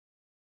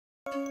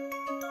Welcome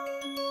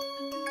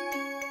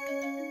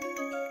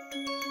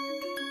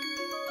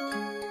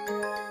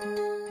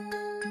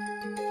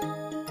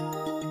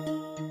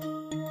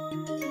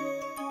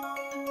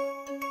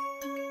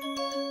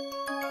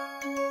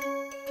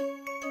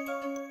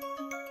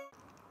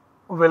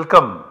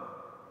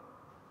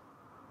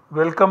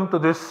to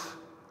this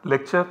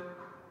lecture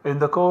in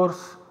the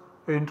course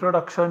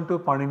Introduction to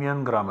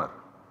Pāṇinian Grammar.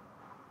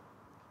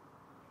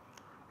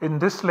 In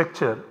this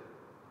lecture,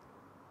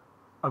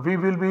 we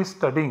will be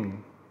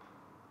studying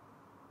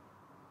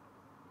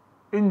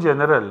in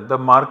general the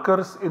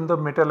markers in the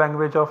meta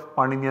language of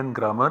Pāṇinian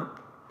grammar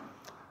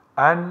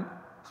and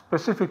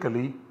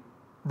specifically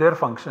their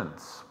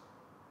functions.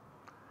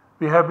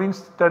 We have been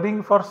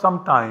studying for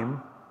some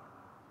time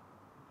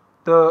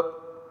the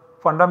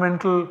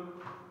fundamental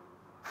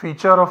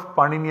feature of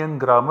Pāṇinian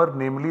grammar,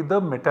 namely the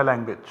meta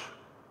language,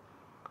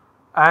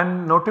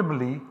 and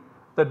notably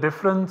the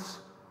difference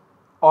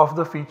of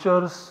the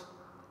features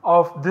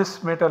of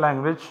this meta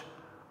language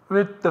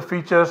with the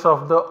features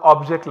of the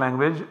object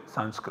language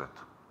Sanskrit.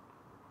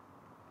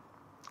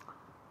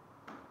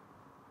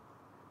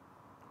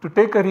 To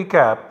take a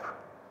recap,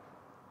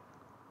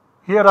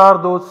 here are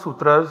those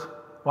sutras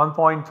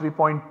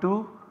 1.3.2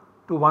 to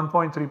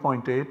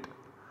 1.3.8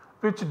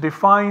 which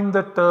define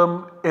the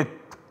term it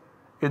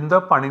in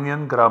the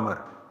Pāṇinian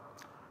grammar.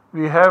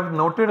 We have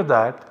noted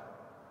that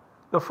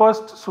the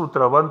first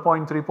sutra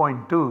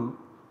 1.3.2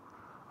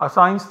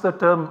 assigns the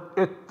term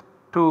it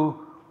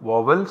to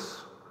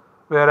vowels,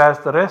 whereas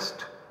the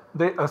rest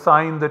they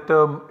assign the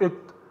term it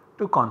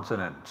to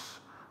consonants.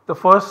 The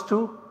first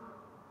two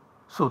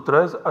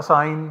sutras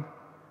assign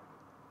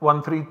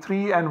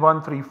 133 and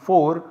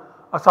 134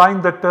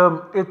 assign the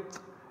term it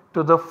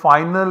to the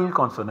final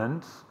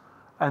consonants,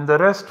 and the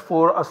rest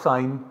 4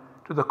 assign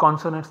to the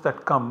consonants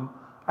that come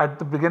at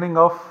the beginning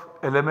of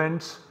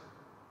elements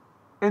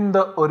in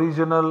the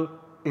original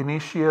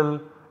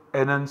initial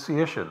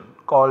enunciation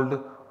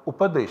called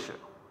Upadesha.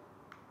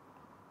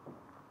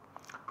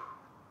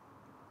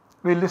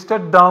 We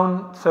listed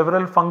down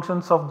several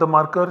functions of the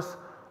markers.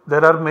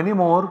 There are many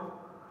more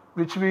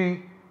which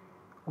we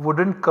would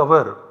not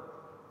cover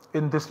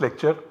in this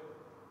lecture.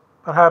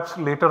 Perhaps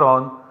later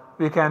on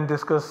we can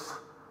discuss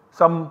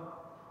some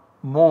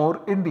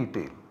more in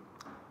detail.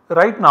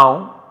 Right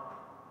now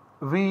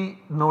we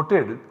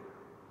noted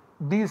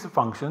these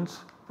functions: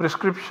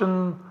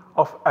 prescription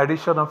of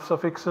addition of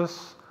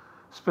suffixes,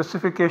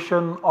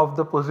 specification of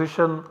the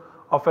position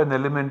of an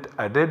element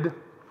added,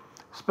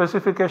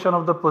 specification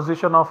of the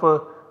position of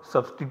a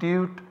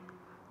substitute,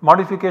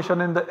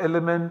 modification in the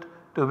element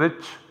to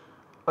which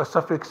a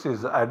suffix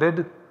is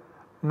added,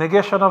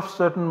 negation of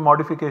certain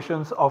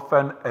modifications of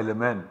an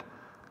element.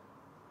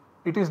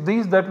 It is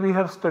these that we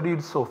have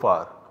studied so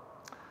far.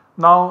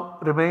 Now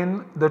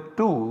remain the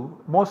two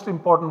most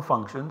important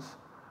functions,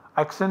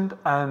 accent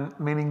and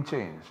meaning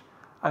change,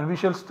 and we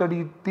shall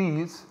study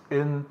these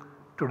in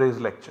today's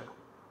lecture.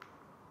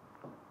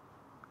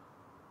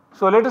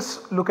 So let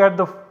us look at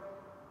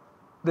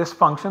this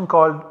function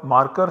called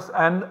markers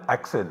and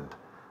accent,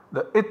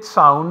 the it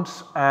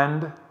sounds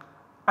and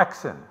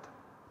accent.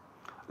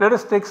 Let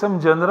us take some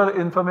general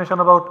information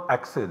about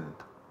accent.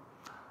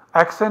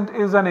 Accent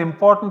is an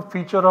important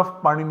feature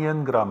of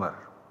Pāṇinian grammar,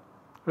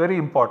 very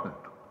important.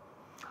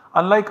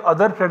 Unlike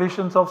other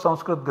traditions of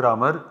Sanskrit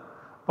grammar,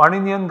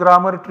 Pāṇinian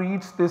grammar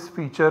treats this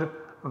feature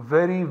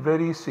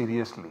very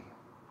seriously,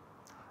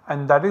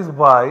 and that is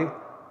why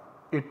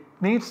it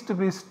needs to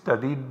be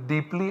studied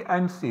deeply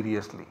and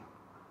seriously.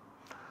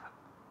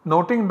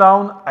 Noting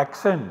down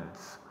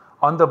accents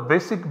on the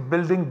basic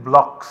building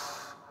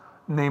blocks,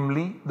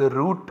 namely the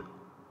root,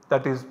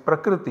 that is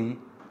Prakriti,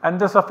 and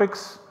the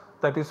suffix,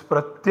 that is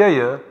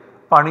Pratyaya,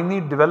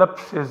 Pāṇini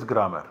develops his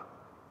grammar.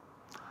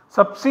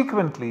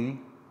 Subsequently,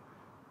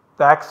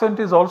 the accent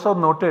is also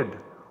noted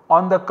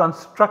on the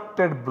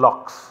constructed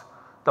blocks,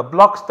 the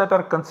blocks that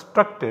are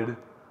constructed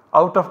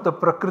out of the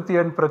Prakriti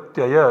and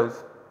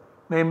Pratyayas,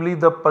 namely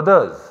the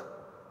padas.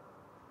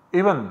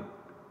 Even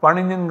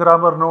Pāṇinian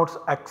grammar notes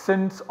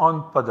accents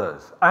on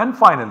padas. And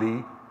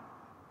finally,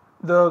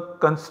 the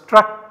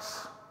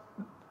constructs,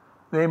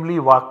 namely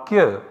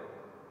Vakya,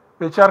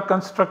 which are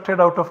constructed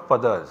out of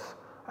padas.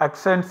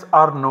 Accents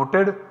are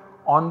noted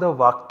on the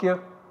Vakya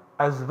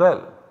as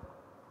well.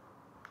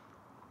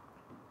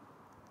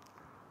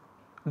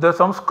 The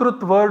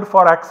Sanskrit word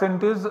for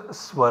accent is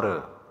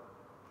swara,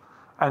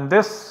 and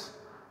this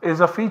is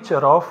a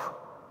feature of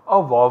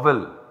a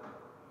vowel.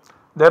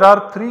 There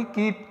are 3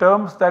 key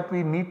terms that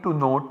we need to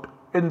note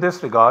in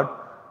this regard.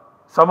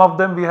 Some of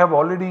them we have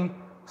already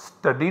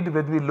studied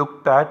when we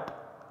looked at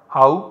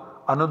how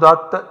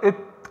Anudatta it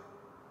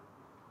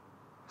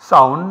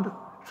sound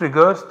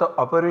triggers the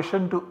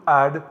operation to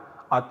add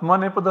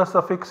Atmanepada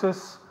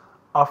suffixes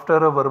after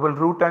a verbal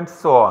root and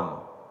so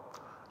on.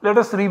 Let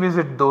us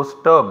revisit those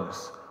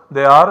terms.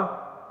 They are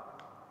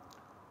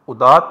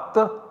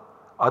Udatta,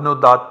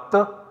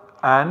 Anudatta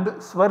and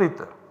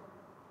Svarita.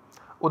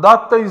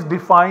 Udatta is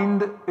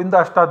defined in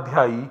the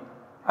Ashtadhyayi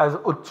as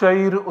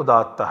Uchchair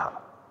Udattaha.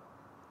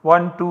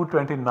 1 to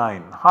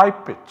 29, high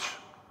pitch.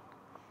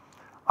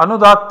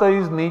 Anudatta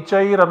is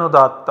nichair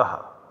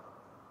anudattaha,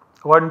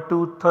 1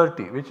 to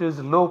 30, which is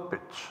low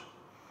pitch.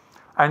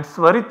 And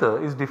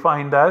Svarita is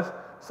defined as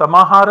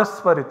Samahara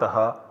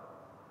Svaritaha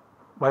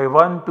by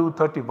 1 to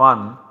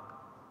 31.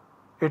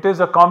 It is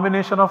a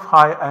combination of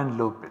high and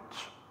low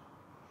pitch.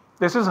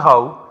 This is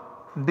how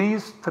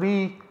these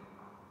three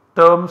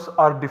terms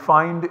are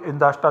defined in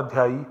the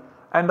Ashtadhyayi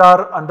and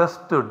are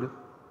understood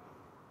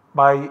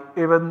by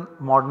even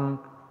modern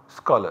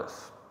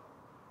scholars.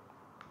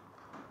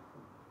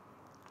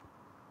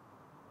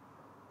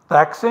 The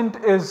accent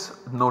is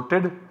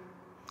noted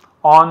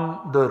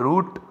on the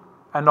root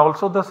and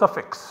also the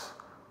suffix,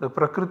 the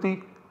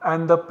prakriti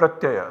and the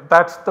pratyaya.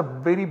 That is the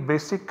very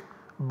basic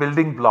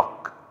building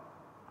block.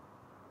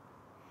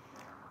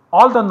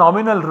 All the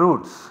nominal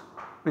roots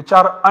which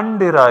are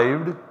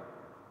underived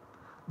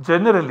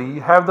generally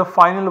have the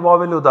final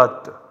vowel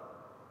udatta.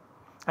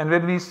 And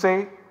when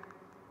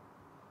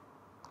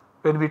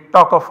we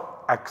talk of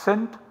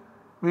accent,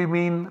 we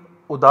mean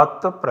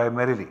udatta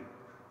primarily.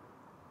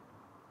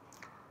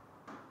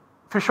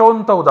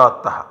 Fishonta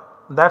udattaha,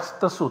 that is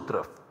the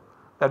sutra.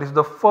 That is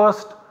the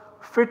first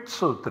fit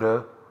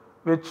sutra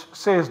which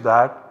says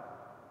that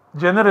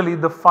generally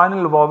the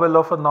final vowel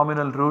of a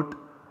nominal root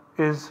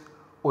is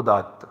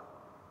udatta.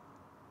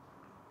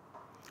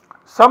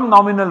 Some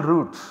nominal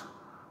roots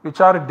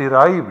which are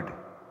derived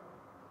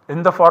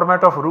in the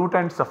format of root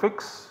and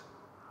suffix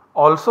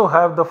also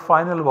have the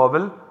final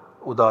vowel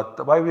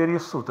udatta by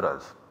various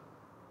sutras.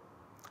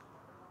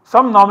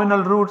 Some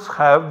nominal roots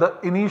have the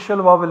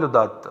initial vowel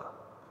udatta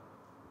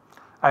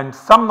and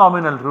some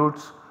nominal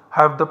roots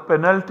have the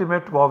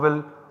penultimate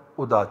vowel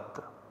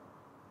udatta.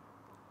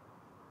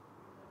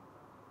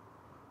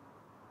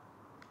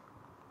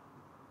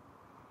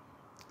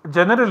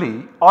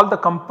 Generally, all the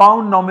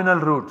compound nominal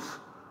roots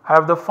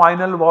have the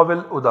final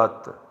vowel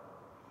udatta.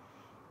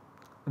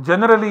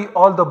 Generally,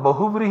 all the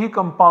bahuvrihi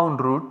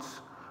compound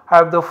roots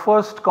have the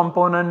first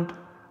component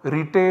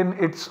retain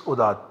its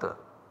udatta.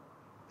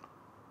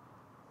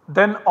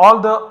 Then all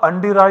the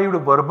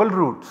underived verbal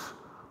roots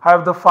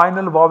have the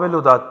final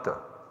vowel udatta.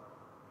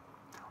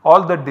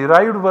 All the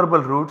derived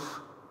verbal roots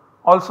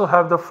also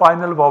have the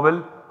final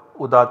vowel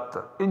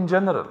udatta in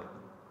general.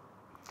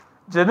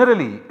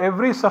 Generally,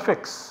 every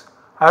suffix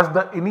has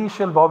the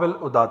initial vowel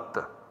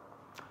udatta.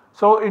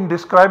 So, in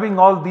describing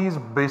all these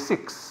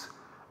basics,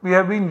 we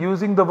have been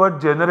using the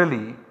word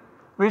generally,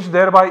 which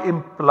thereby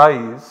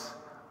implies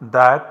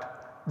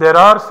that there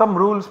are some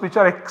rules which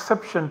are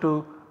exception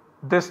to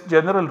this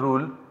general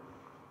rule,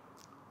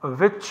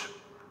 which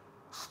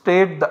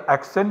state the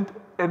accent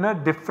in a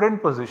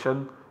different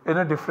position, in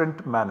a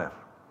different manner.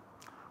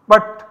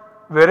 But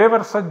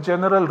wherever such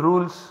general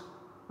rules,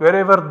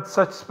 wherever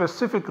such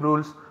specific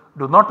rules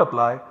do not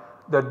apply,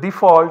 the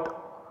default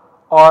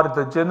or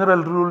the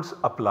general rules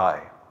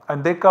apply,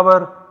 and they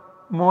cover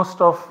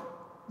most of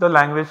the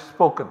language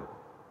spoken.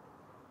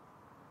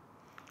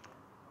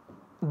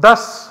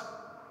 Thus,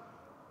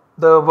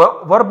 the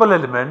verbal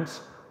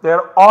elements, they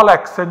are all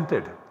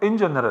accented in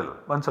general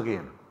once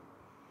again.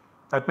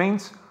 That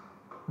means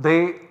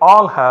they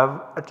all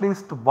have at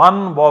least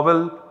one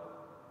vowel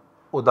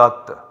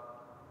udatta.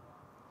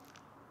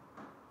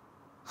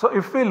 So,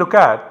 if we look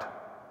at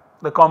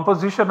the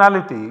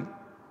compositionality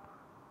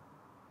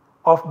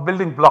of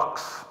building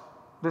blocks,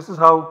 this is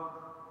how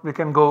we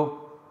can go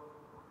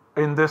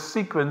in this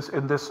sequence,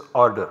 in this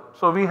order.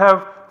 So, we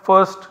have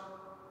first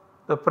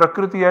the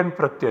prakriti and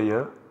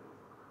pratyaya,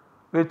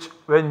 which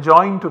when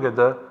joined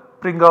together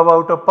bring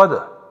about a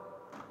pada.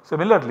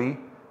 Similarly,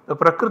 the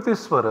prakriti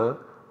swara,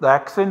 the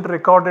accent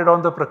recorded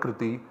on the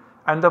prakriti,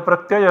 and the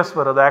pratyaya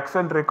swara, the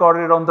accent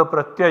recorded on the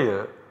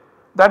pratyaya,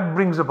 that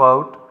brings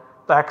about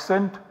the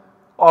accent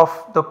of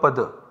the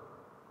pada.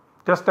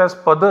 Just as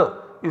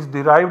pada is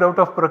derived out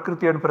of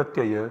prakriti and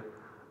pratyaya,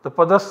 the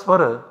pada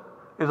swara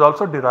is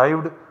also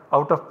derived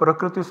out of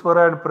prakriti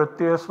swara and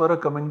pratyaya swara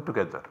coming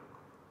together.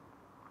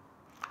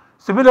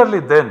 Similarly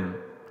then,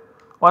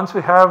 once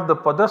we have the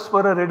pada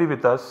swara ready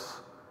with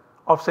us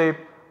of say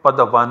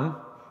pada 1,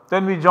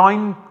 then we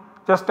join,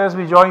 just as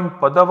we join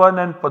pada 1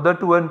 and pada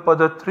 2 and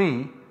pada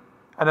 3,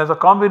 and as a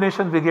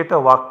combination we get a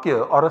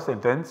vakya or a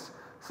sentence.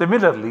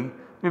 Similarly,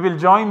 we will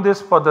join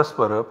this pada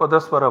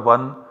swara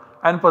 1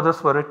 and pada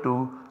swara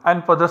 2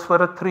 and pada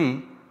swara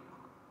 3,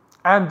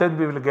 and then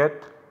we will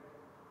get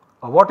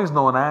what is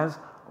known as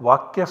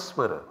vakya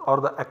swara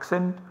or the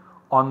accent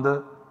on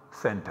the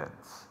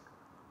sentence.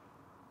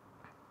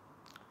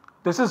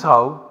 This is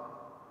how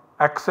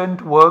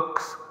accent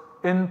works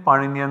in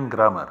Pāṇinian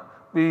grammar.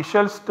 We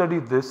shall study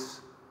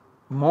this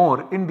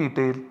more in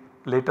detail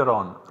later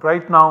on.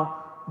 Right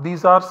now,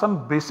 these are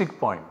some basic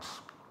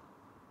points.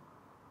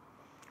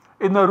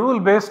 In a rule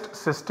based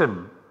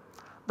system,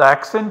 the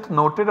accent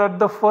noted at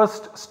the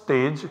first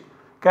stage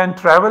can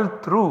travel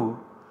through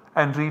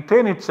and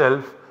retain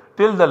itself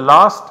till the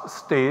last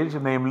stage,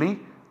 namely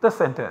the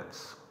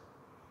sentence.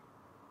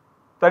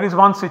 That is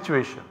one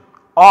situation.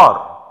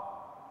 Or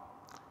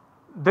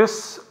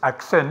this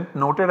accent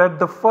noted at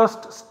the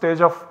first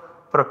stage of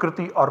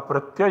prakriti or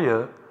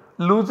pratyaya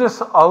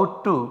loses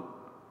out to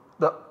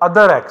the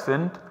other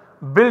accent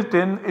built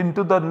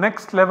into the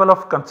next level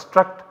of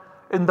construct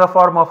in the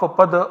form of a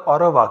pada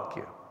or a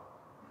vakya.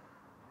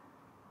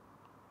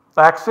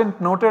 The accent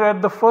noted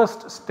at the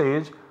first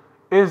stage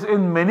is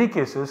in many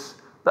cases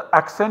the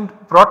accent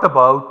brought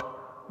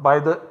about by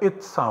the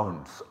it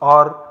sounds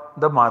or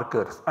the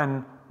markers,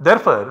 and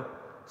therefore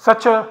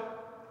such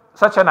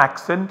an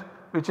accent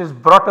which is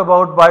brought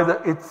about by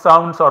the it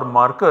sounds or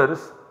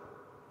markers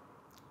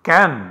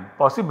can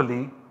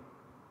possibly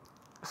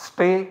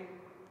stay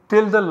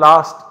till the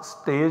last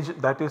stage,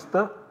 that is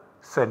the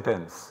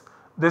sentence.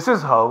 This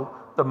is how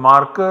the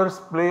markers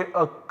play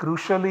a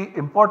crucially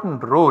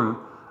important role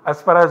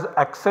as far as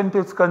accent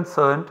is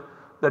concerned,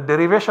 the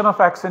derivation of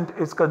accent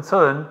is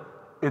concerned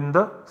in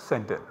the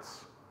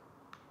sentence.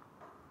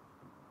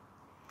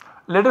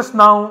 Let us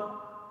now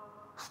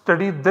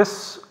study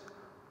this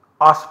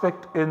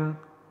aspect in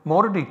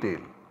more detail.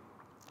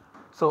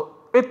 So,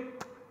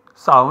 it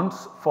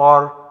sounds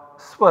for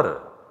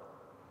swara.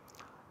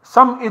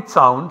 Some it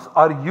sounds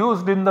are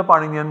used in the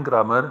Pāṇinian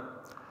grammar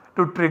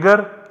to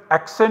trigger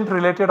accent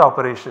related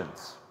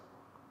operations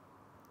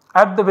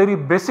at the very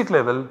basic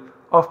level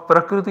of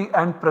prakriti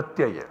and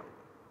pratyaya.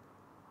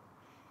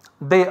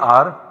 They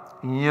are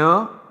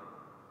nya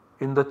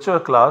in the cha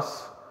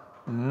class,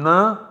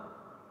 na,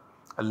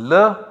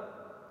 la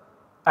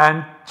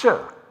and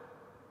cha.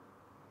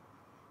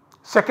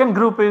 Second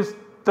group is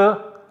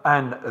ta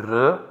and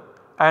ra,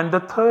 and the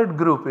third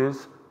group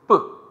is p,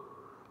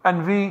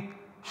 and we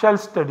shall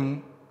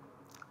study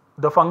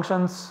the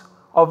functions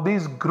of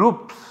these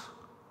groups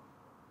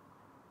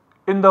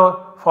in the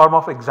form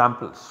of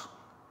examples.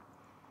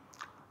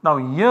 Now,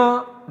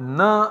 ya,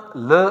 na,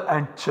 la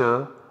and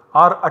cha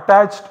are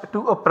attached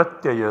to a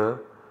pratyaya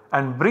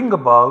and bring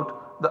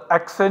about the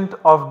accent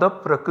of the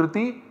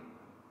prakriti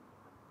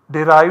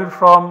derived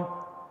from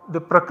the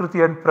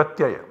prakriti and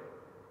pratyaya,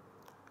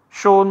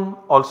 shown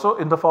also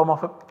in the form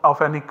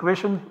of an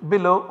equation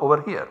below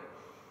over here.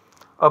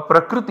 A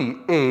prakriti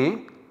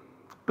A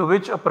to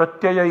which a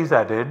pratyaya is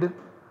added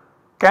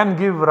can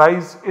give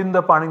rise in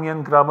the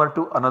Pāṇinian grammar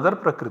to another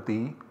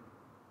prakriti,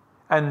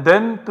 and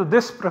then to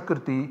this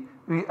prakriti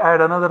we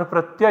add another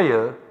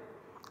pratyaya,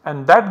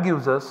 and that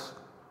gives us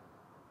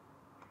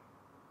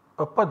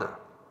a pada.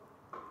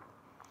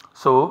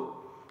 So,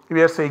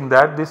 we are saying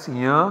that this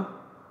ya,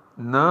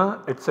 na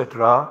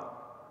etc.,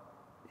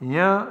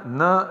 ya,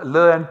 na,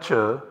 la and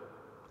cha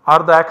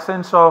are the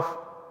accents of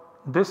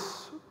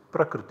this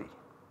prakriti.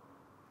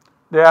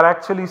 They are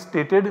actually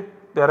stated,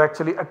 they are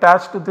actually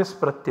attached to this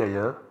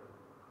pratyaya,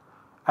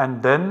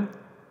 and then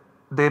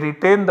they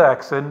retain the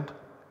accent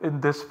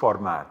in this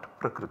format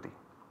prakriti.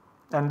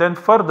 And then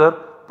further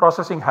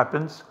processing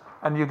happens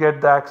and you get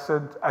the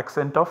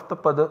accent of the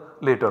pada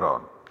later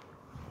on.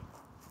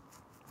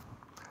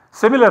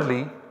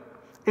 Similarly,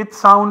 it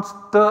sounds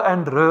ta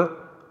and ra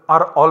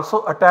are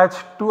also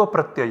attached to a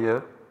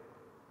pratyaya,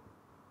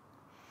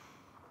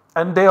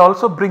 and they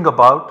also bring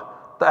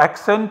about the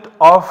accent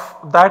of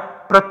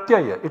that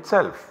pratyaya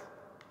itself.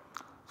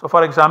 So,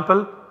 for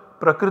example,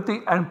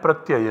 prakriti and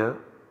pratyaya,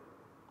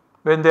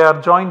 when they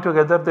are joined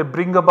together, they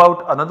bring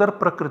about another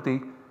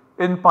prakriti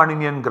in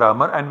Pāṇinian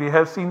grammar, and we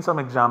have seen some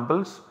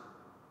examples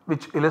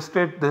which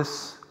illustrate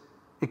this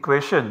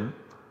equation,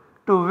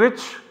 to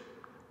which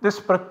this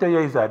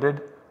pratyaya is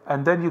added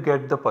and then you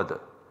get the pada.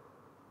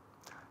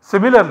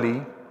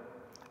 Similarly,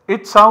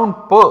 it sound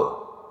pa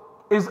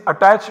is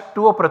attached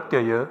to a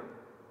pratyaya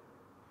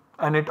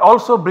and it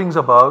also brings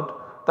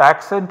about the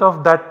accent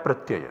of that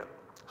pratyaya.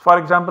 For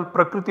example,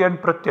 prakriti and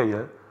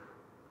pratyaya.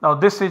 Now,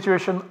 this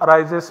situation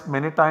arises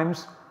many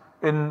times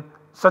in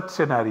such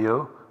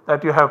scenario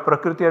that you have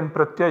prakriti and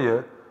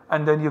pratyaya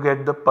and then you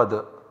get the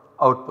pada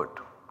output.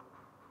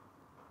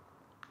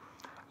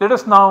 Let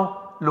us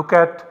now look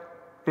at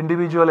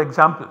individual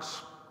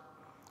examples.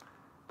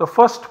 The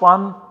first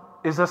one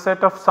is a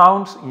set of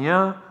sounds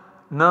ya,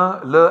 na,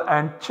 la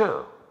and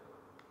cha.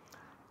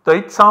 The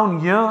it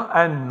sound ya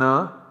and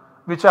na,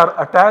 which are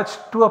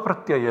attached to a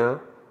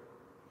pratyaya,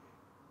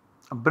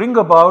 bring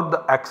about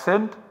the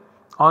accent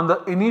on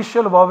the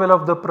initial vowel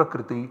of the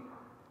prakriti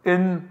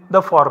in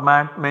the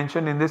format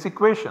mentioned in this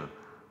equation.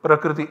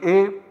 Prakriti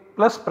A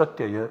plus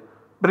pratyaya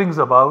brings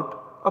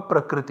about a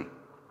prakriti.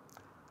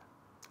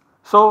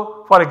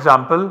 So, for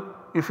example,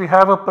 if we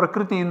have a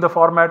prakriti in the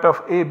format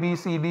of A, B,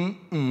 C, D,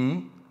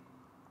 E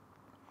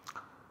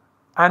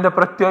and a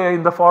pratyaya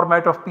in the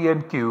format of P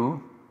and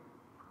Q.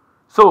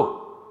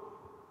 So,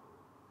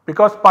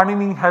 because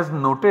Pāṇini has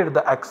noted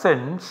the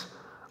accents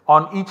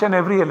on each and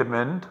every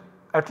element,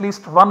 at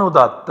least one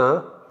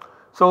udatta,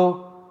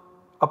 so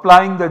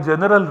applying the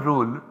general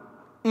rule,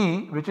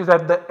 E which is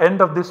at the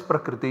end of this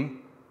prakriti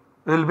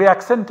will be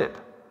accented,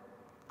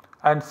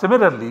 and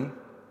similarly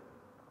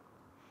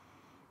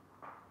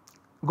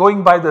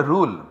going by the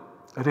rule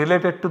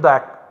related to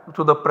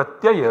the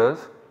pratyayas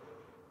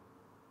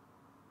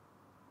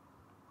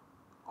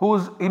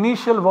whose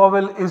initial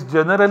vowel is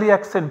generally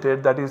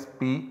accented, that is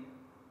P,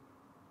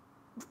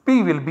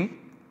 P will be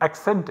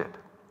accented.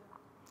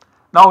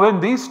 Now when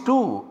these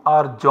two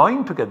are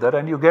joined together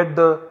and you get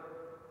the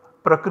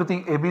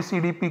Prakriti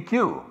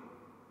ABCDPQ,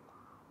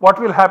 what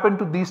will happen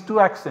to these two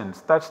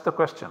accents? That is the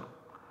question.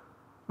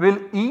 Will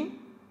E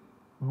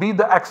be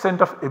the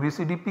accent of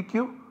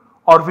ABCDPQ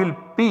or will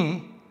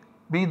P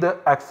be the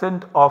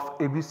accent of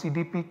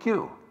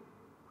ABCDPQ?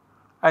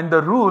 And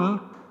the rule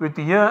with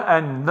Y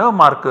and N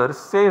markers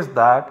says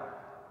that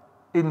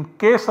in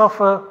case of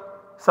a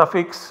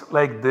suffix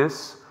like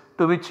this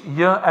to which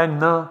Y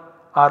and N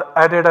are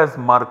added as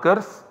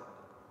markers,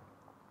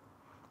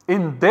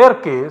 in their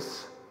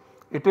case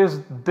it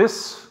is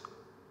this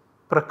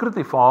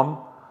Prakriti form,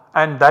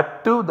 and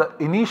that too the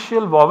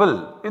initial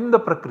vowel in the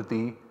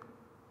Prakriti,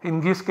 in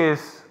this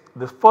case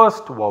the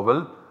first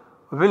vowel,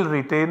 will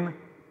retain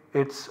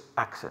its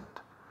accent.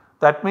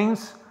 That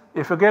means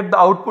if you get the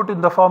output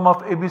in the form of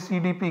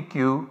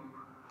ABCDPQ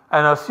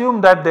and assume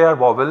that they are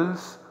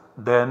vowels,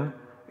 then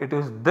it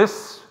is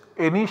this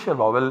initial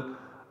vowel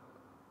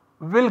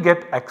will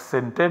get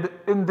accented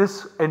in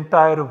this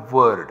entire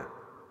word.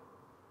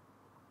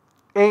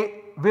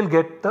 A will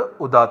get the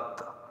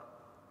Udatta.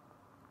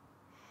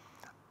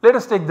 Let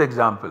us take the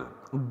example.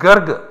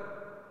 Garga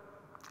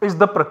is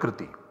the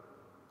Prakriti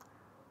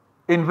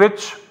in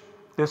which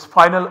this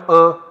final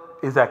A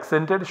is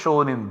accented,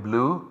 shown in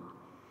blue,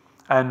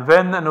 and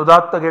when an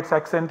Udatta gets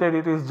accented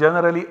it is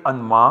generally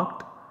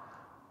unmarked,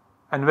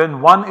 and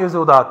when one is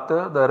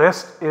Udatta the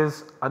rest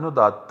is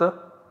Anudatta.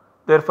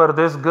 Therefore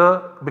this G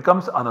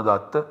becomes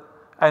Anudatta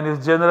and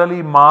is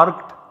generally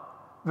marked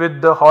with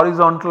the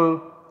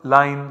horizontal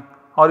line,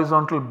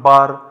 horizontal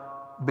bar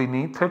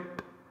beneath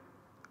it,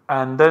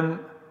 and then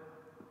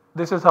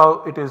this is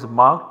how it is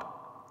marked.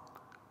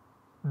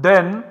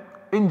 Then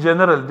in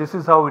general this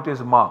is how it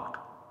is marked.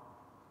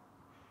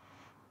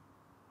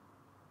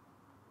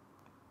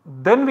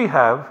 Then we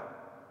have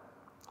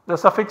the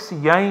suffix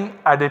yai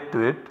added to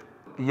it,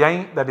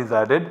 yai that is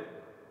added.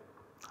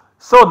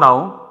 So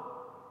now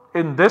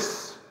in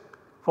this,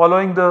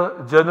 following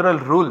the general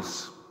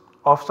rules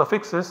of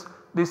suffixes,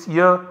 this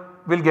y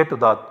will get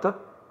Udatta.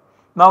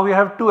 Now we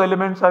have two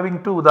elements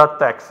having two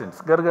Udatta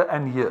accents, Garga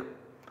and Y.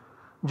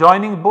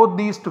 Joining both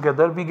these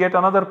together we get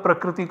another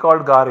Prakriti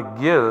called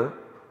Gargya.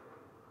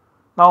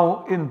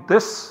 Now in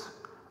this,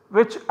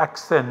 which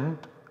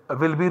accent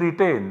will be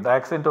retained, the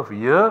accent of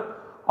Y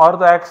or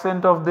the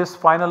accent of this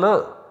final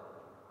A?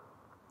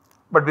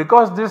 But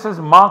because this is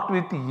marked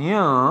with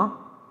Y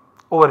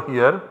over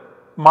here,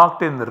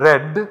 marked in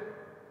red,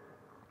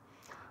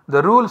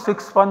 the rule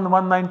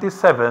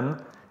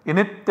 6.197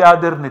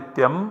 inityadir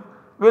nityam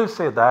will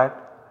say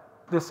that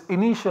this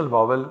initial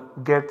vowel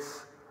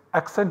gets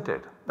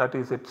accented, that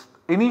is its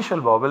initial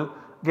vowel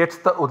gets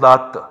the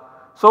Udatta.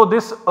 So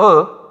this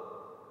A,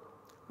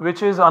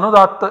 which is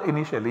Anudatta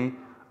initially,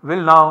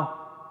 will now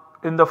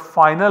in the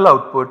final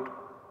output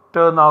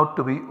turn out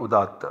to be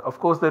Udatta. Of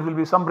course there will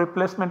be some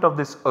replacement of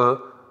this A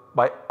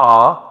by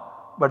A,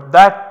 but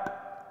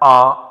that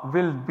A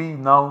will be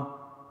now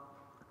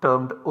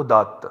termed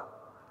Udatta.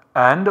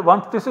 And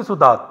once this is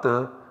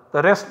Udatta,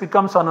 the rest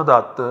becomes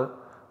Anudatta,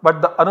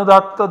 but the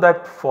Anudatta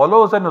that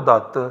follows an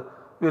Udatta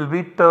will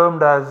be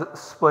termed as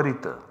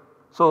Swarita.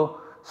 So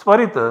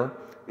Swarita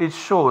is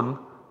shown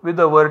with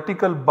a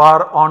vertical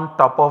bar on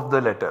top of the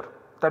letter.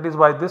 That is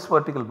why this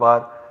vertical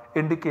bar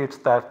indicates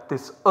that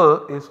this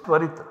A is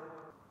Swarita.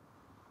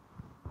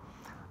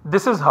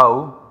 This is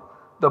how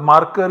the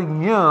marker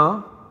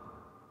Y,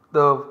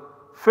 the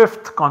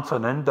fifth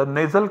consonant, the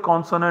nasal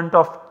consonant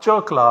of Ch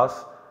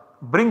class,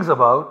 brings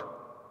about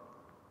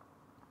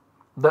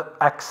the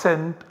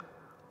accent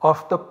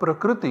of the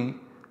Prakriti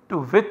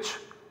to which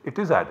it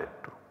is added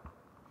to.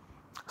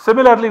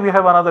 Similarly, we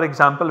have another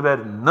example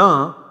where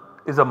N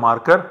is a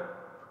marker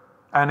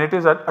and it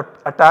is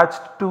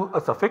attached to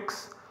a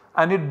suffix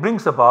and it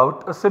brings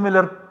about a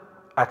similar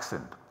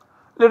accent.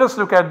 Let us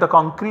look at the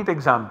concrete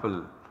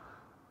example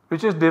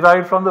which is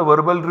derived from the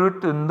verbal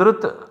root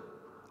Nrita.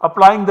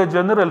 Applying the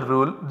general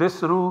rule,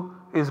 this rule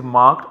is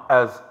marked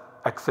as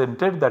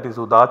accented, that is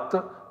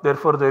Udatta,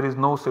 therefore there is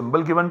no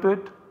symbol given to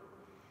it.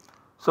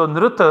 So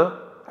Nrita,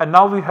 and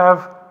now we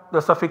have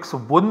the suffix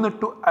Vun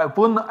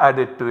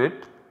added to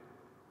it.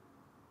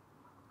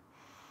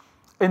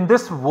 In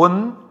this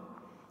Vun,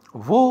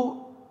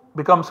 Vu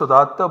becomes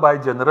Udatta by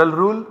general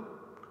rule,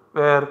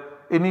 where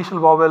initial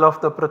vowel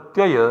of the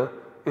Pratyaya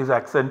is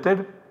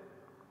accented.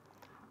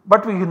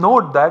 But we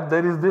note that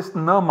there is this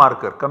N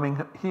marker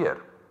coming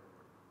here.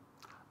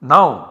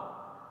 Now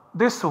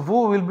this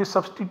Vu will be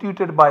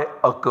substituted by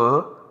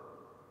Aka,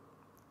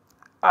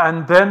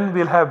 and then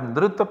we will have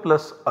Nrita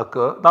plus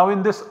Aka. Now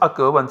in this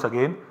Aka, once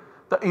again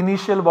the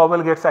initial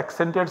vowel gets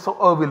accented, so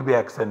A will be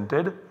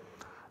accented.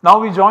 Now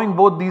we join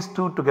both these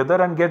two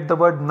together and get the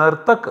word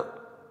Nartaka.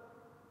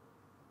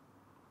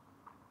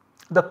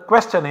 The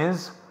question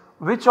is,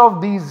 which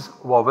of these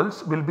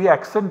vowels will be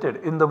accented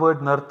in the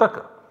word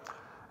Nartaka?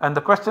 And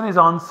the question is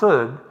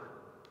answered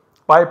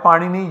by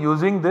Pāṇini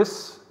using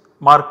this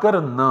marker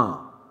N.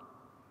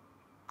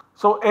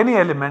 So any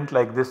element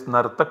like this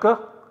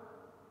Nartaka,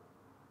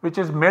 which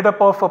is made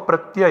up of a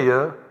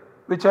Pratyaya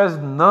which has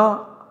N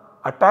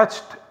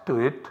attached to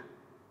it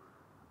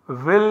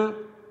will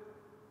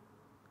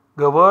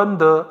govern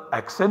the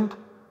accent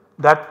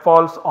that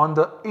falls on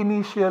the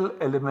initial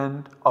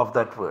element of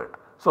that word.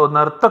 So,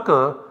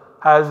 nartaka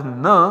has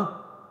n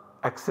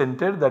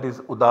accented, that is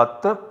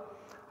udatta,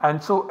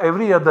 and so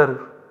every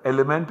other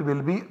element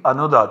will be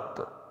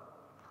anudatta,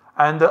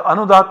 and the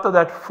anudatta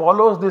that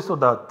follows this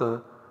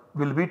udatta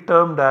will be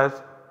termed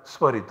as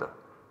swarita.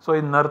 So,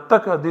 in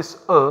nartaka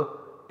this a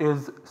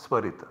is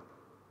swarita.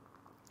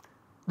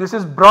 This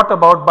is brought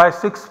about by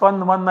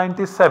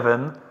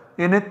 6.197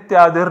 in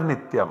Nityadir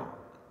Nityam.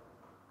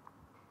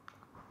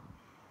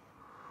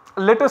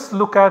 Let us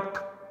look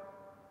at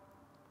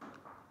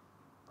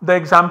the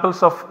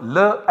examples of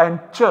la and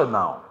cha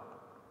now.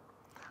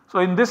 So,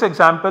 in this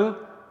example,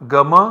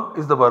 gama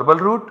is the verbal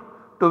root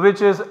to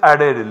which is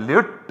added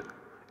lut.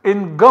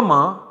 In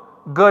gama,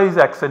 ga is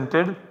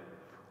accented,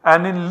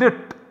 and in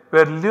lut,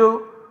 where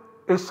lu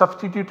is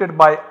substituted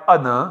by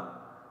ana,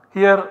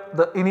 here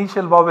the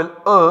initial vowel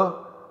a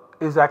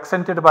is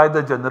accented by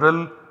the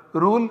general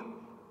rule,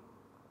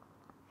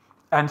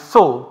 and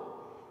so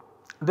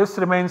this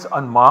remains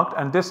unmarked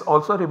and this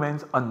also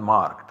remains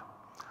unmarked.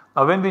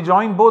 Now, when we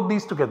join both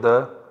these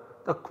together,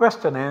 the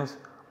question is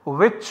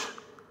which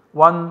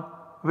one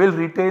will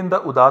retain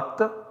the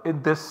udatta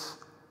in this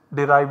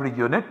derived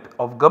unit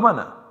of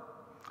gamana,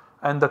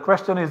 and the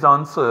question is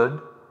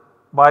answered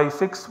by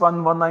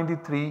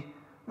 6.193,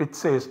 which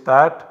says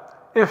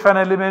that if an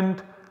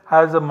element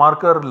has a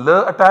marker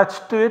la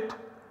attached to it,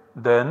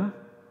 then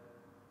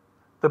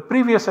the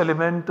previous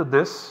element to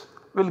this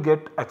will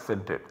get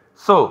accented.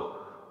 So,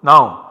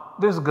 now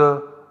this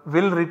ga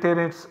will retain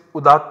its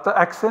udatta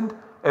accent,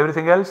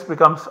 everything else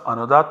becomes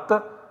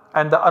anudatta,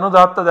 and the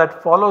anudatta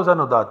that follows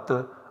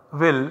anudatta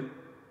will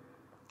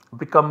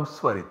become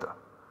swarita.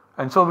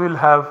 And so, we will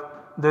have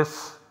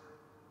this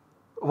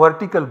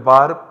vertical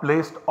bar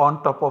placed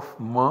on top of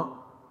ma,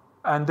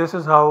 and this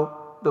is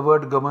how the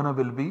word gamana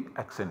will be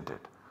accented.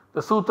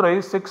 The sutra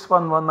is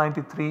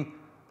 6.193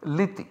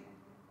 liti.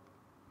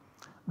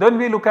 Then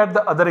we look at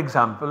the other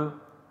example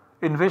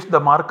in which the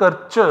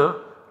marker cha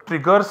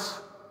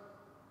triggers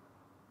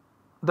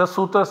the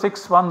sutra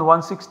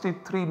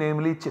 6.163,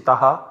 namely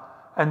chitaha,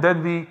 and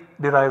then we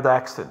derive the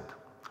accent.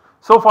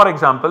 So, for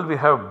example, we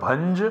have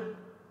bhanj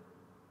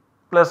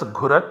plus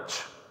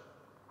ghurach,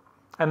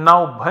 and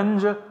now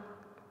bhanj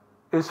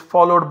is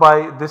followed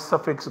by this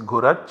suffix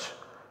ghurach,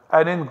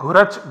 and in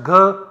ghurach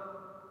gha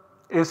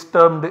is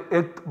termed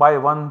it by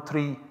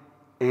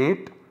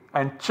 138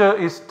 and cha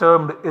is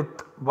termed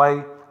it by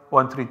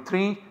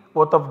 133,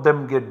 both of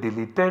them get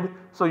deleted.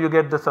 So, you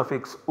get the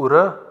suffix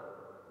ura,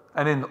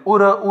 and in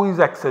ura u is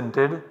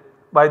accented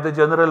by the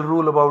general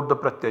rule about the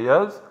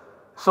pratyayas.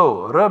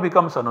 So, ra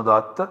becomes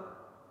anudatta,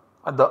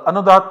 and the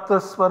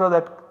anudatta swara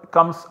that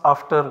comes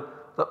after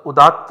the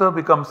udatta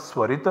becomes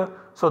swarita.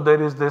 So,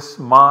 there is this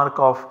mark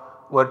of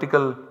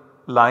vertical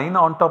line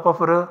on top of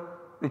ra,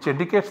 which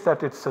indicates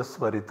that it is a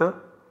swarita.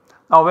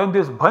 Now, when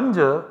this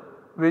bhanja,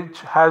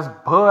 which has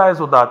bha as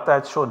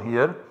udatta as shown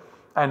here,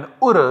 and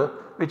ura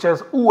which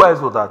has u as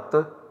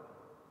udatta,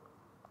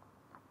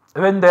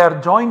 when they are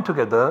joined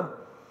together,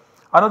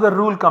 another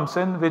rule comes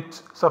in which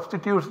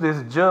substitutes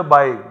this ja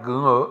by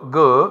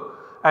ga,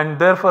 and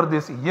therefore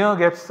this ya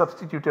gets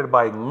substituted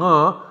by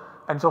nga,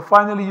 and so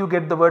finally you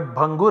get the word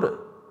bhangura.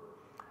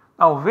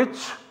 Now,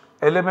 which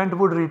element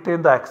would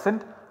retain the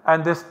accent?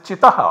 And this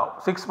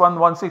chitaha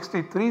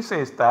 6.163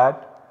 says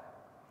that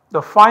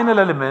the final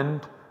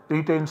element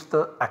retains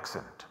the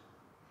accent.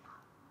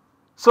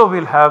 So, we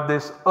will have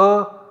this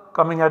a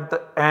coming at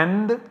the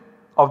end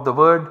of the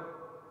word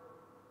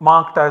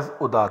marked as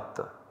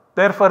udatta.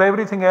 Therefore,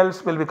 everything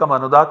else will become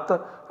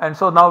anudatta, and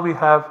so now we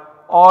have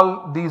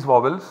all these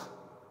vowels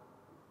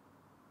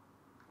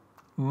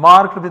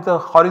marked with a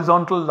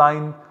horizontal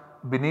line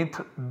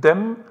beneath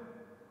them,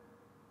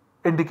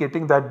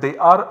 indicating that they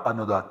are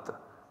anudatta.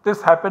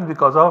 This happened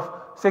because of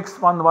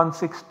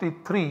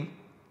 6.163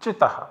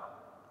 chitaha.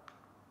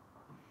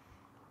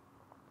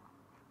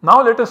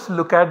 Now, let us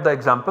look at the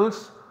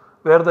examples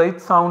where the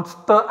it sounds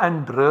ta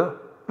and r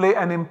play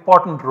an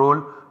important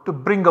role to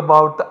bring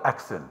about the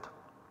accent.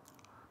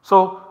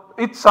 So,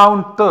 it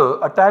sound ta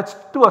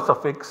attached to a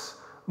suffix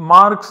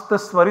marks the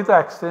swarita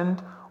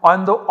accent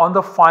on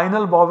the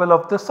final vowel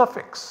of the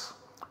suffix.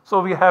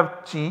 So, we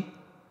have chi,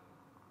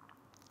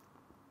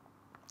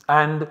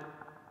 and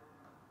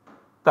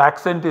the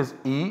accent is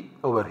e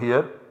over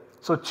here.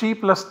 So, chi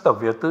plus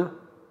tavyat,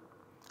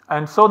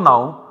 and so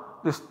now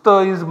this ta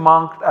is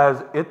marked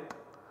as it.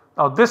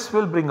 Now, this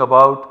will bring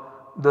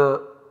about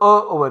the a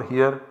over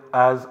here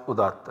as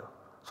udatta.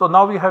 So,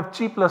 now we have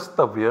chi plus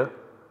tavya,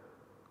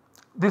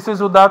 this is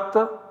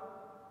udatta,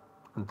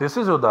 this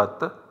is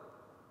udatta.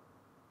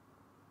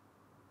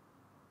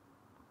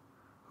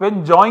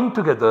 When joined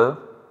together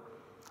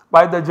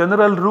by the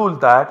general rule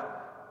that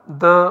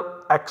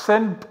the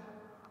accent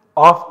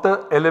of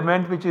the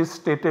element which is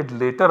stated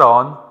later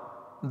on,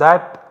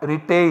 that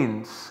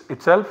retains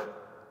itself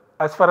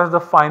as far as the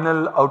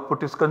final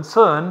output is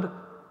concerned.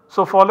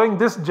 So, following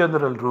this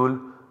general rule,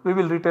 we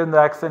will retain the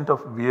accent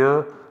of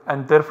vya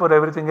and therefore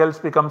everything else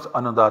becomes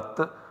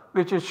anudatta,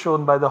 which is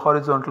shown by the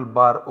horizontal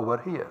bar over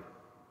here.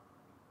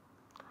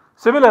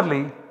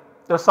 Similarly,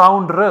 the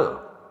sound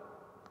r.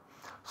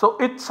 So,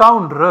 its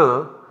sound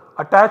r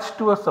attached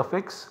to a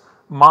suffix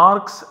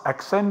marks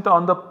accent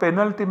on the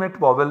penultimate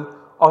vowel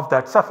of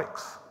that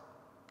suffix.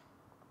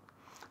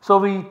 So,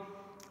 we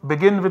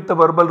begin with the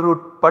verbal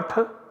root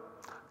patha,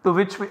 to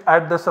which we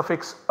add the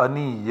suffix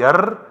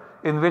aniyar,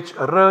 in which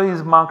r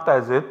is marked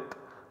as it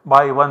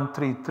by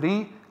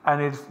 133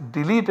 and it is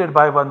deleted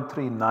by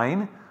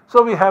 139.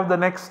 So, we have the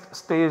next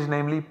stage,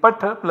 namely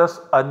patha plus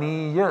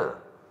aniya.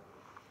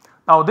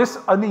 Now, this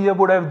aniya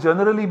would have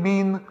generally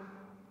been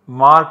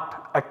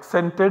marked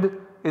accented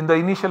in the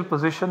initial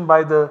position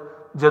by the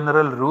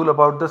general rule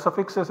about the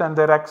suffixes and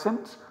their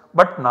accents,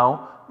 but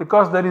now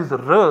because there is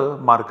r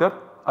marker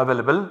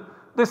available,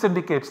 this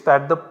indicates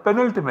that the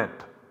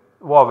penultimate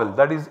vowel,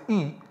 that is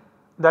e,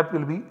 that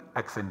will be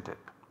accented.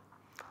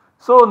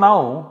 So,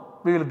 now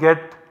we will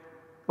get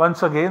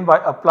once again by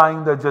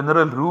applying the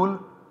general rule,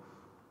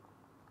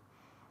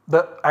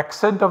 the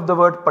accent of the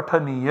word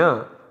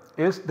pathaniya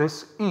is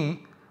this e,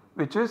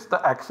 which is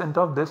the accent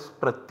of this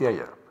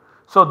pratyaya.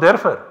 So,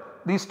 therefore,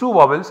 these two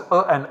vowels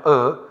a and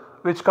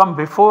which come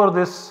before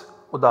this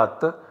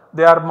udatta,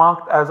 they are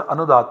marked as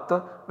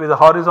anudatta with a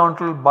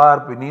horizontal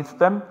bar beneath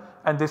them,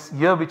 and this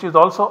ya, which is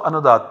also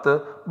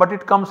anudatta, but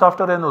it comes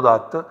after an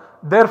udatta,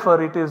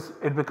 therefore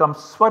it becomes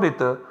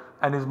swarita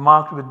and is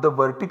marked with the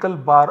vertical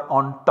bar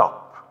on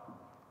top.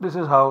 This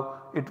is how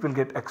it will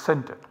get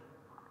accented.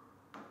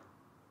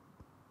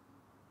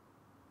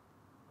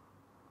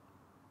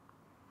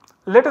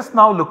 Let us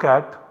now look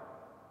at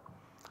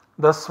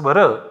the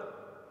swara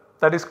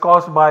that is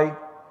caused by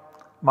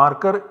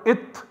marker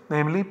it,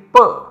 namely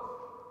pa.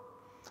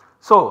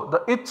 So,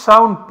 the it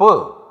sound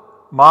pa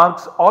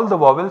marks all the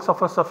vowels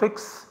of a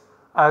suffix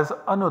as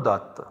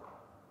anudatta,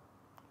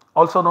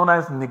 also known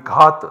as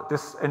nighata,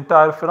 this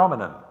entire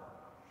phenomenon.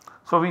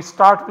 So, we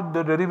start with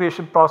the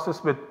derivation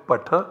process with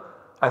patha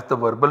as the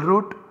verbal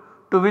root,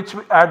 to which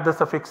we add the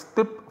suffix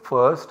tip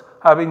first,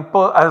 having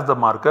pa as the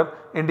marker,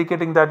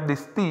 indicating that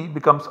this ti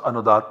becomes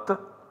anudatta,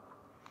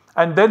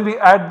 and then we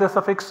add the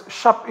suffix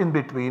shap in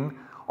between,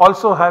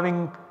 also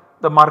having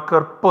the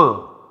marker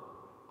pa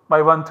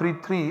by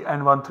 133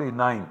 and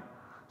 139.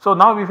 So,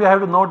 now if you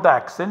have to note the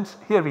accents,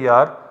 here we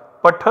are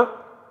patha,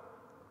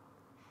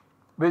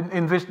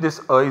 in which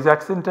this a is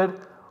accented,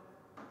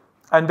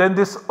 and then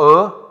this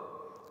a,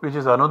 which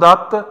is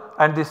anudatta,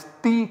 and this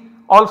ti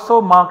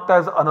also marked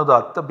as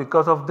anudatta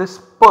because of this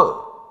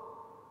pa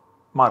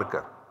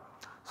marker.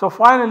 So,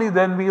 finally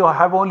then we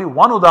have only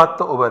one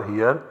udatta over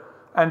here,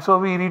 and so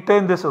we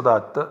retain this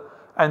udatta,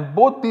 and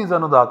both these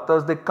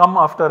anudattas, they come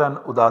after an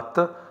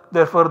udatta.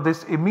 Therefore,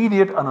 this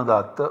immediate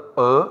anudatta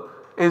a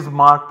is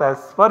marked as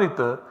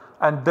swarita,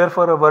 and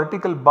therefore a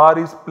vertical bar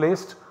is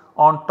placed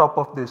on top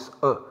of this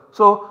a.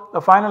 So,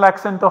 the final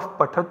accent of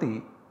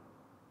pathati,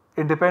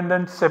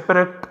 independent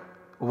separate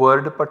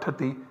word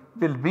pathati,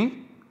 will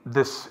be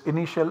this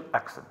initial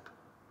accent.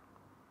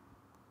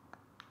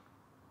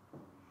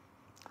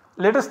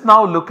 Let us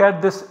now look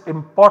at this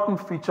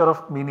important feature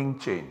of meaning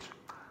change.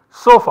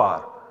 So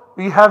far,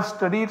 we have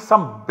studied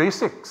some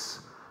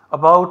basics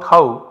about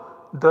how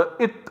the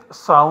it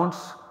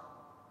sounds,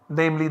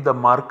 namely the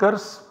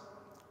markers,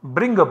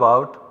 bring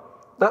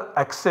about the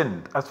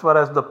accent as far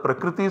as the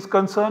prakriti is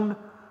concerned,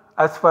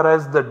 as far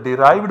as the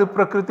derived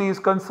prakriti is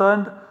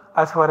concerned,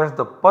 as far as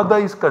the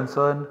pada is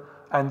concerned,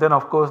 and then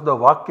of course the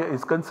vakya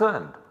is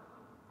concerned.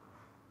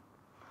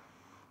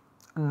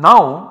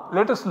 Now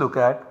let us look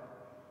at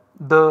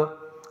the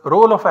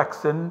role of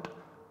accent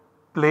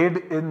played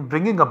in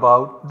bringing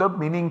about the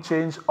meaning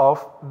change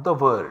of the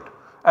word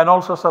and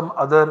also some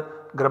other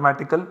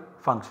grammatical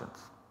functions.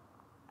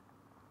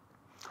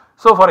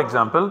 So, for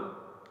example,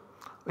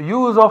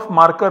 use of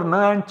marker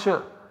na and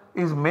cha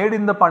is made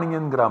in the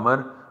Pāṇinian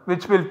grammar,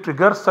 which will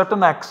trigger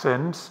certain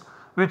accents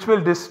which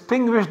will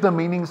distinguish the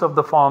meanings of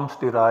the forms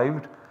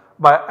derived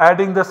by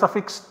adding the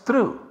suffix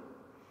tru,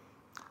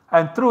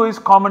 and tru is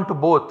common to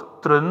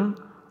both trun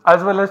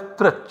as well as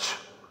trach.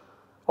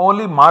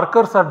 Only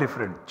markers are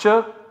different,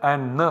 cha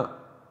and na.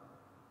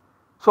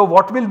 So,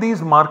 what will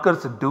these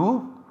markers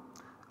do?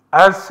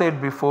 As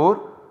said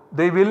before,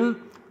 they will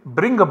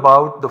bring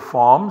about the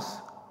forms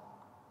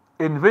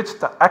in which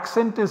the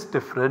accent is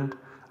different,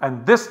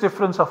 and this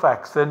difference of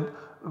accent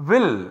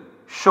will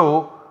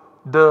show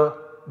the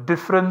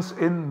difference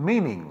in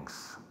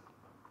meanings.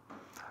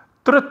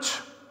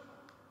 Trach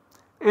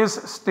is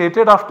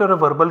stated after a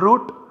verbal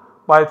root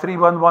by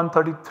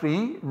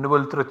 31133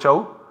 nivul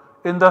trachau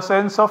in the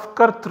sense of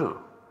kartru.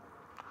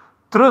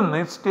 Trun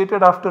is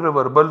stated after a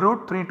verbal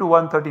root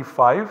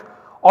 32135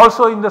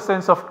 also in the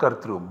sense of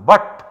kartru,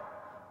 but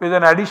with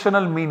an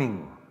additional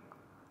meaning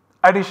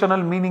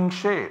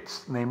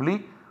shades,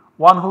 namely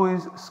one who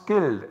is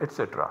skilled,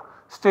 etc.,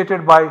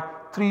 stated by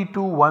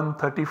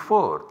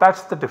 32134. That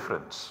is the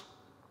difference.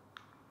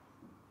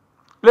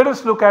 Let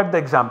us look at the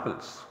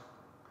examples.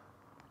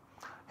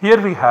 Here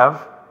we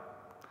have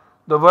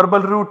the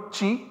verbal root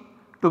chi,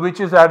 to which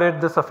is added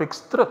the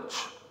suffix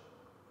trach.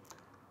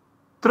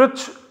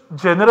 Truch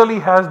generally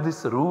has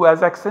this ru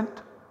as accent,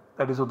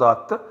 that is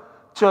udatta.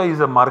 Cha is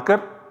a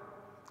marker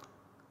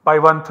by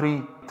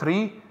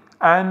 133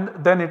 and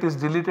then it is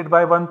deleted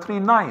by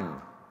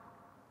 139.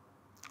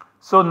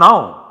 So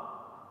now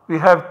we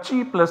have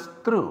chi plus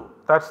thru,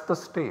 that is the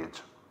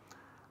stage.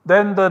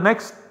 Then the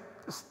next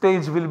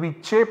stage will be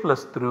che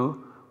plus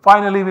thru,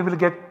 finally we will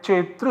get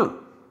che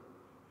thru.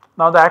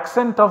 Now the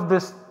accent of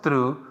this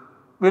thru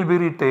will be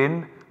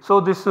retained, so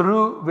this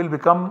ru will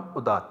become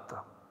udatta.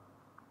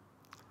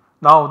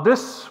 Now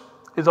this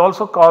is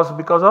also caused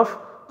because of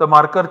the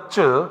marker ch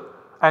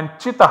and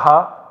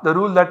chitaha, the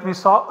rule that we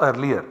saw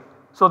earlier.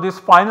 So this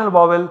final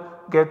vowel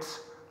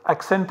gets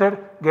accented,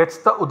 gets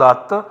the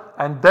udatta,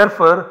 and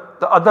therefore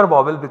the other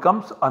vowel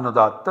becomes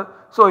anudatta.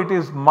 So it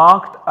is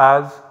marked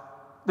as,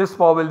 this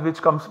vowel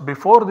which comes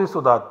before this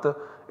udatta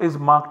is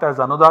marked as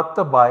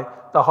anudatta by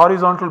the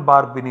horizontal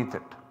bar beneath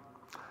it.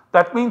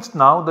 That means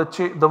now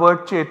the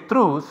word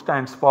chetru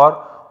stands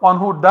for one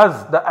who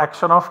does the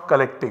action of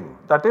collecting,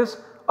 that is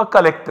a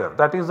collector,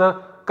 that is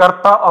a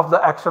karta of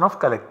the action of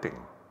collecting,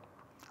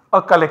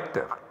 a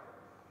collector.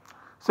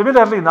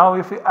 Similarly, now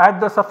if we add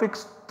the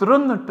suffix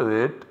trun to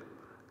it,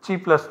 chi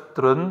plus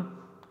trun,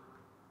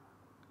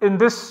 in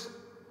this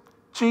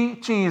chi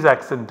is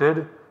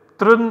accented,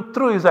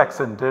 tru is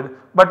accented,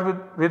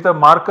 but with a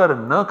marker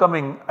n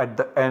coming at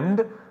the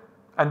end,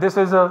 and this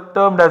is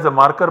termed as a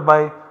marker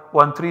by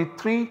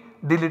 133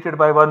 deleted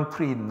by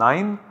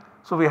 139.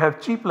 So we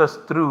have chi plus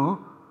tru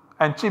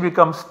and chi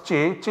becomes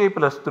che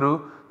plus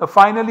tru. The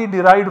finally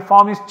derived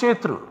form is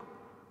chetru.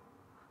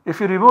 If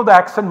you remove the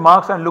accent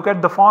marks and look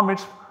at the form, it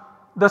is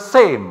the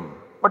same.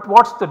 But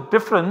what is the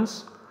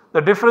difference?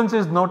 The difference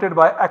is noted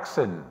by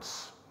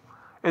accents.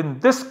 In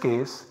this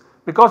case,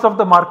 because of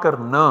the marker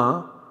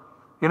na,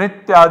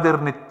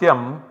 unityadir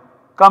nityam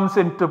comes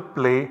into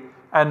play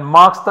and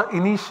marks the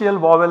initial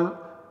vowel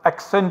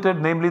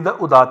accented, namely the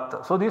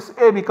udatta. So this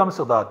a becomes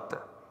udatta.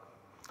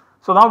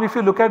 So now if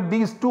you look at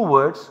these two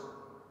words,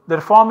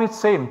 their form is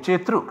same,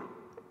 chetru,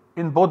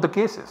 in both the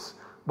cases,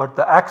 but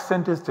the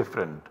accent is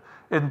different.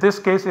 In this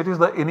case it is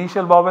the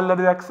initial vowel that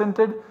is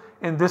accented,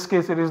 in this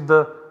case it is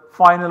the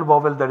final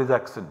vowel that is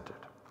accented.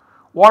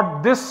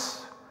 What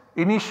this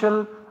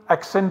initial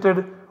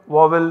accented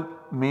vowel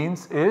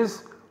means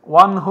is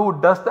one who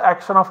does the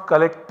action of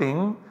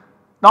collecting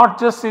not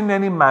just in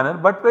any manner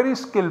but very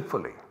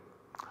skillfully.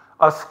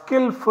 A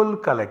skillful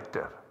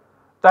collector,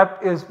 that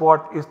is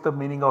what is the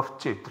meaning of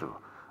chetru.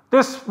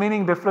 This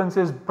meaning difference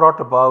is brought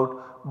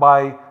about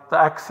by the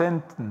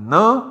accent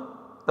na,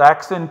 the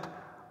accent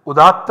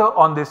udatta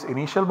on this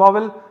initial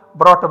vowel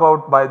brought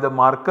about by the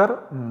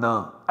marker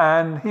na,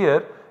 and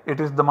here it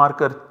is the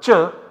marker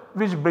ch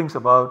which brings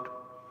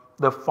about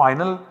the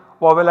final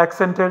vowel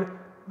accented,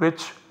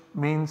 which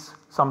means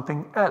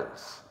something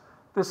else.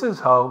 This is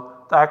how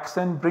the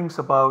accent brings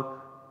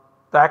about,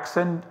 the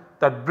accent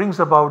that brings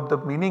about the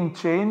meaning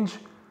change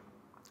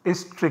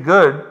is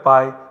triggered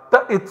by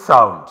the it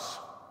sounds.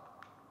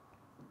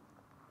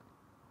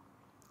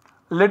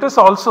 Let us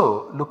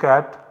also look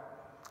at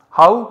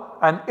how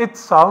an it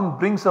sound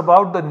brings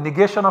about the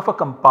negation of a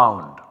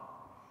compound.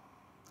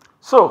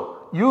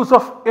 So use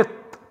of it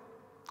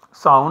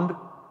sound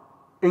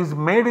is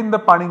made in the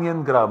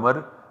Pāṇinian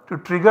grammar to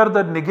trigger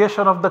the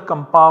negation of the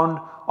compound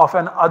of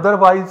an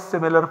otherwise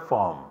similar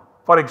form.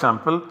 For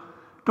example,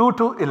 2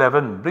 to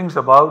 11 brings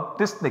about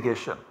this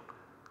negation.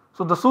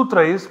 So the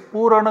sutra is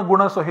Purana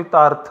Guna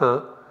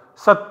Sahitartha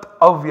Sat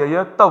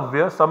Avyaya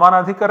Tavya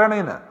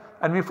Samanadhikaranena,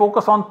 and we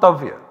focus on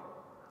Tavya.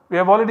 We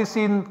have already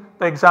seen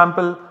the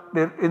example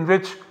in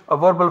which a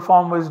verbal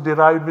form was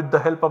derived with the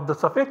help of the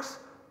suffix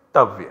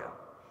Tavya.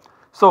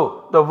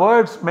 So the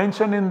words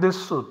mentioned in this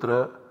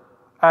sutra,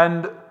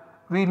 and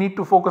we need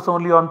to focus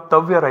only on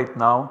Tavya right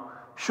now,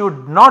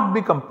 should not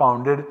be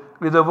compounded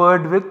with a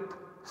word with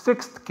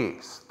sixth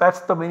case. That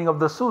is the meaning of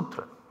the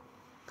sutra.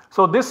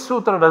 So this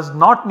sutra does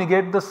not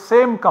negate the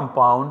same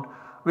compound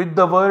with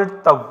the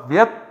word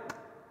tavyat,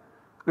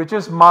 which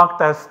is marked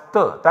as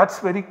ta. That is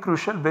very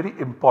crucial, very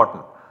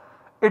important.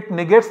 It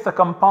negates the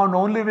compound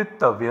only with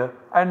tavya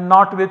and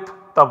not with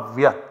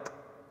tavyat.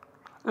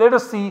 Let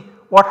us see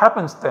what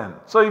happens then.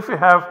 So if you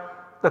have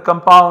the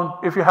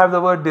compound, if you have the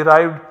word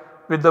derived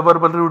with the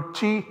verbal root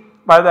chi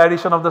by the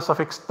addition of the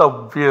suffix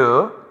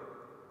tavya,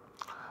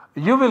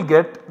 you will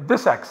get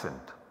this accent,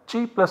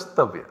 chi plus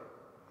tavya.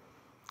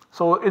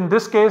 So in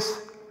this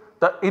case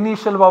the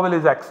initial vowel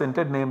is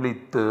accented, namely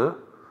t.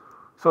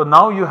 So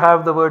now you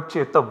have the word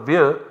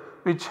chetavya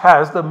which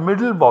has the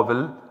middle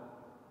vowel,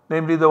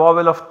 namely the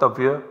vowel of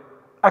tavya,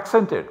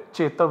 accented,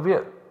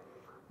 chetavya.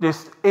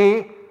 This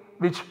a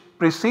which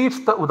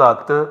precedes the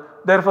udatta,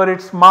 therefore it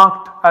is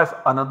marked as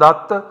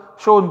anudatta,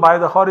 shown by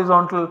the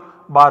horizontal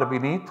bar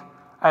beneath,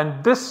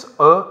 and this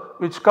a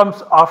which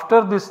comes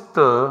after this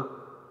t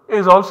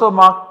is also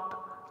marked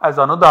as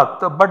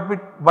anudatta,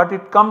 but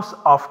it comes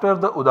after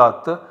the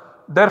udatta,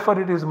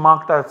 therefore it is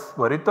marked as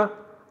svarita,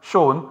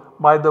 shown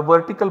by the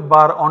vertical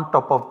bar on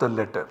top of the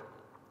letter.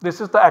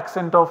 This is the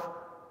accent of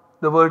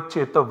the word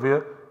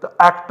chetavya, the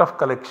act of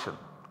collection.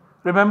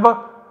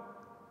 Remember,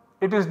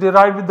 it is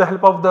derived with the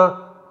help of the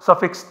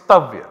suffix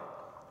tavya.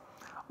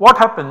 What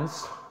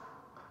happens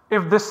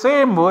if the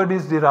same word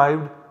is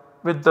derived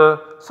with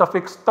the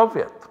suffix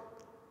tavyat?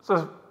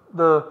 So,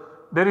 the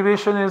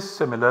derivation is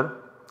similar,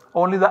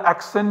 only the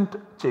accent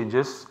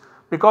changes.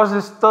 Because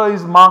this ta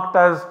is marked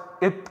as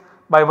it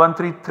by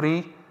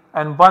 133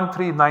 and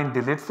 139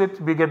 deletes it,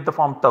 we get the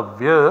form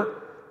tavya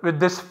with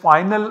this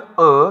final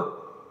a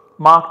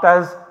marked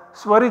as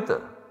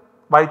swarita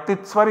by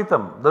tit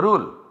swaritam, the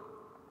rule.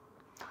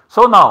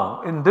 So,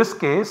 now in this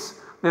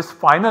case this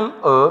final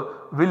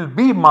a will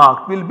be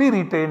marked, will be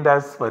retained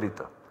as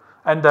swarita,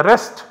 and the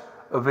rest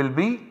will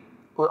be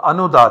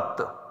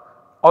anudatta,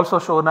 also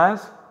shown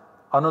as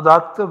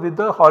anudatta with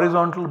the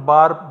horizontal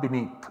bar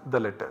beneath the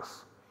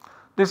letters.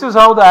 This is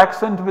how the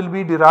accent will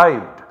be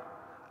derived,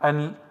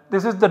 and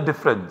this is the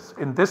difference.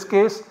 In this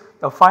case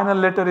the final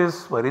letter is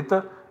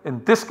swarita,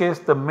 in this case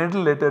the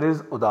middle letter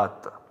is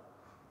udatta.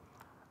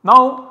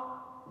 Now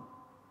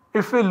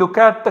if we look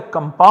at the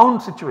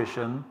compound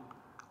situation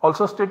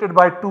also stated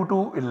by 2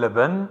 to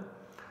 11.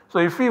 So,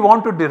 if we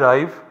want to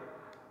derive,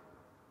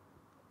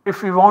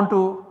 if we want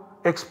to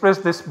express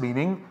this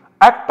meaning,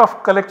 act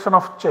of collection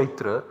of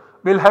chaitra,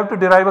 we will have to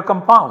derive a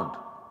compound.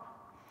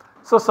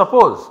 So,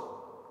 suppose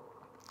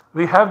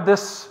we have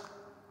this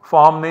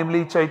form,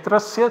 namely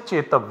chaitrasya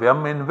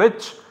chetavyam, in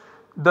which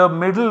the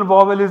middle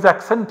vowel is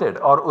accented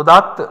or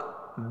udatta,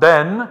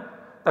 then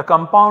the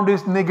compound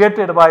is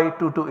negated by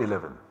 2 to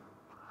 11.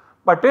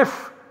 But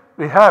if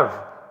we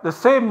have the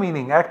same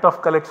meaning, act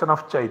of collection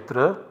of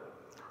chaitra,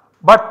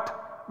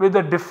 but with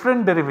a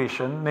different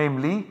derivation,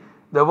 namely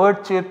the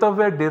word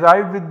chetavya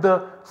derived with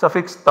the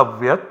suffix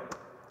tavyat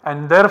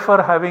and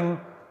therefore having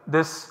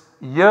this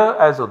ya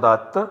as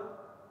udatta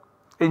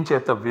in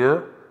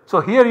chetavya. So,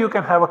 here you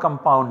can have a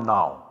compound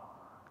now,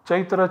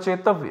 chaitra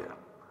chetavya,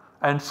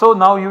 and so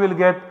now you will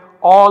get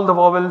all the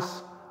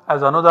vowels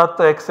as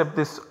anudatta except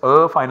this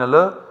a, final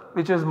a,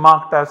 which is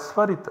marked as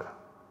swarita.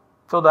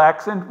 So, the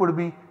accent would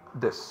be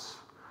this.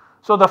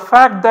 So, the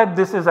fact that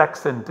this is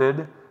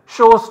accented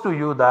shows to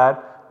you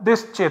that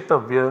this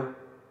chetavya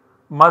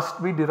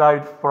must be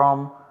derived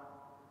from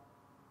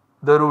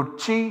the root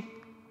chi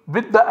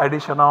with the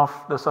addition of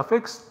the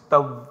suffix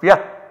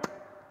tavyat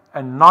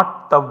and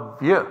not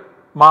tavya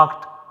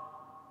marked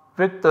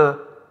with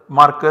the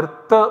marker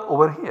ta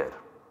over here.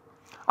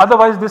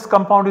 Otherwise this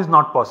compound is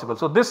not possible.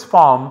 So, this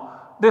form,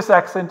 this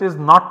accent is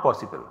not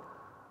possible,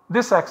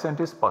 this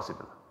accent is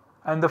possible,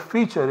 and the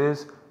feature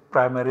is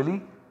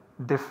primarily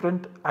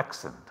different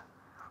accent.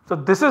 So,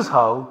 this is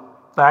how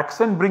the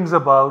accent brings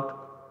about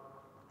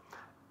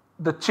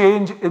the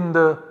change in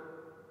the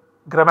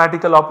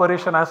grammatical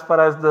operation as far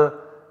as the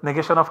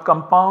negation of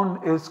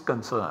compound is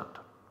concerned.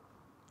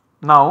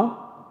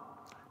 Now,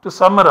 to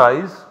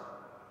summarize,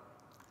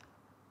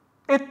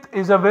 it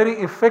is a very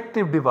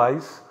effective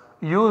device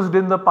used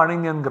in the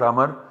Pāṇinian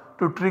grammar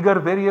to trigger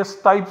various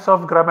types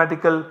of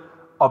grammatical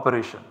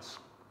operations,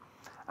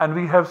 and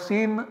we have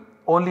seen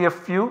only a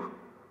few,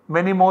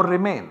 many more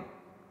remain,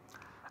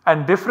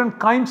 and different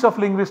kinds of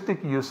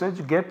linguistic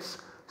usage gets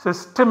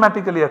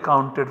systematically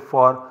accounted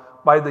for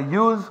by the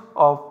use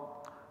of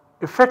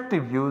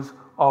effective use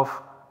of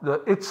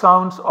the it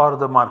sounds or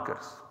the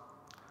markers.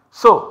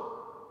 So,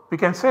 we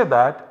can say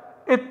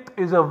that it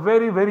is a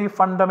very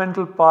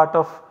fundamental part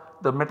of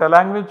the meta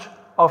language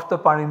of the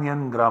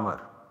Pāṇinian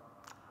grammar.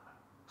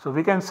 So,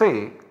 we can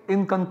say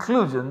in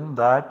conclusion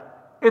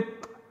that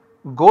it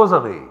goes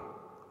away,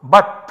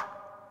 but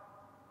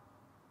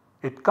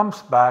it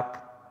comes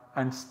back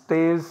and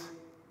stays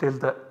till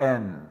the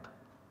end.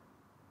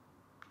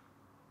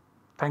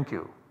 Thank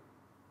you.